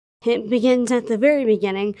It begins at the very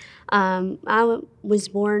beginning. Was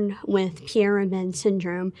born with Pierre-Robin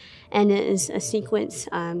syndrome, and it is a sequence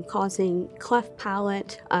causing cleft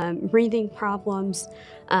palate, breathing problems,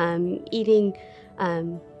 eating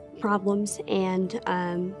problems, and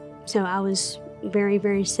so I was very,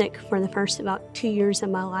 very sick for the first about 2 years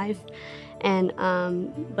of my life. And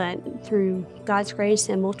but through God's grace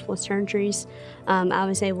and multiple surgeries, I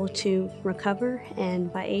was able to recover.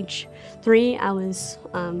 And by age 3, I was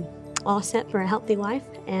all set for a healthy life.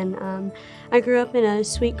 And I grew up in a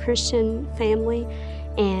sweet Christian family,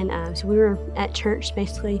 and so we were at church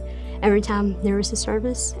basically every time there was a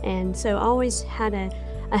service. And so I always had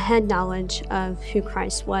a head knowledge of who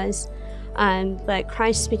Christ was. But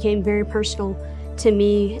Christ became very personal to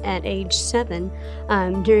me at age 7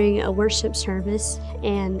 during a worship service.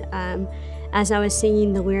 And as I was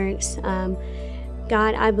singing the lyrics,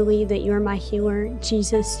 God, I believe that you are my healer.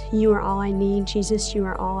 Jesus, you are all I need. Jesus, you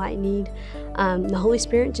are all I need. The Holy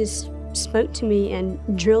Spirit just spoke to me and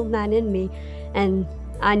drilled that in me. And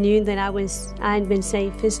I knew that I had been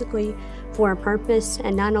saved physically for a purpose.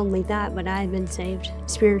 And not only that, but I had been saved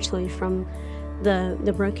spiritually from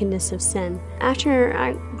the brokenness of sin. After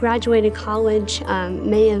I graduated college,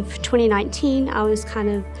 May of 2019, I was kind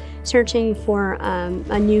of searching for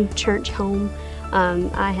a new church home.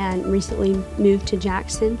 I had recently moved to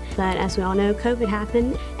Jackson, but as we all know, COVID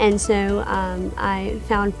happened, and so I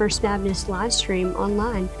found First Baptist live stream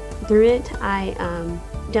online. Through it, I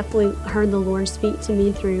definitely heard the Lord speak to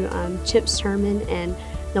me through Chip's sermon and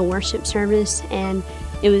the worship service, and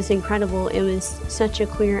it was incredible. It was such a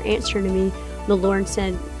clear answer to me. The Lord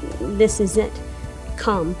said, "This is it,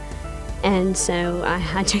 come." And so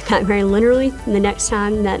I took that very literally. The next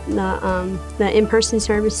time that the in-person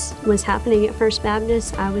service was happening at First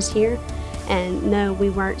Baptist, I was here. And no,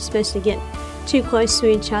 we weren't supposed to get too close to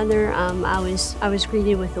each other. I was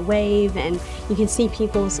greeted with a wave, and you can see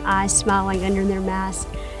people's eyes smiling under their mask.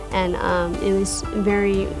 And it was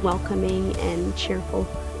very welcoming and cheerful.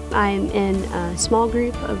 I'm in a small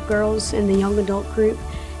group of girls in the young adult group,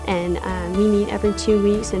 and we meet every 2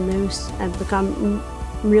 weeks, and those have become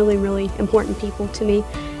really, really important people to me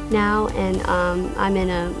now. And I'm in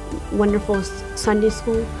a wonderful Sunday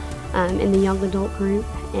school in the young adult group,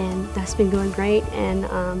 and that's been going great. And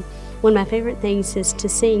one of my favorite things is to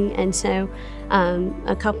sing, and so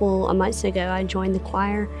a couple of months ago I joined the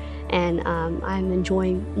choir, and I'm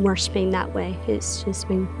enjoying worshiping that way. It's just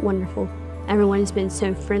been wonderful. Everyone has been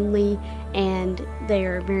so friendly, and they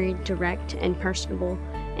are very direct and personable,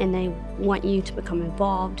 and they want you to become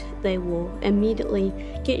involved. They will immediately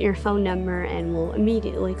get your phone number and will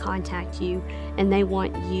immediately contact you, and they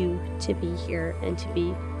want you to be here and to be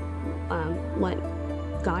what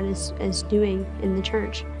God is doing in the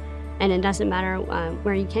church. And it doesn't matter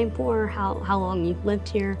where you came from or how long you've lived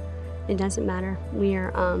here. It doesn't matter.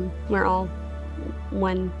 We're all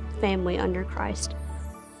one family under Christ.